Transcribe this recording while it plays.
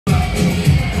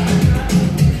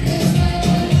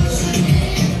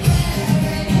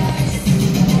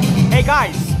Hey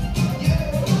guys,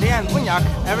 Dejan Vunjak,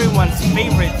 everyone's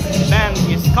favorite band,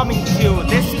 is coming to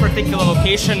this particular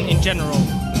location in general.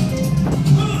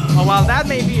 But while that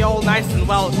may be all nice and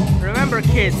well, remember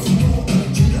kids,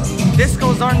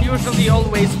 discos aren't usually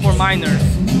always for minors.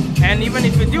 And even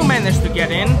if you do manage to get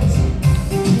in,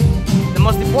 the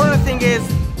most important thing is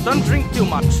don't drink too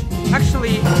much.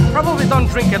 Actually, probably don't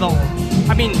drink at all.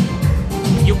 I mean,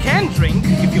 you can drink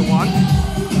if you want,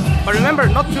 but remember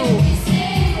not to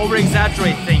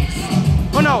over-exaggerate things.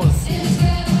 Who knows?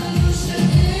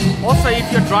 Also,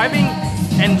 if you're driving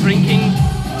and drinking,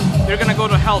 you're gonna go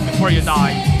to hell before you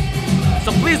die.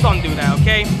 So please don't do that,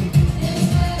 okay?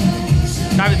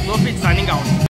 David Lopez signing out.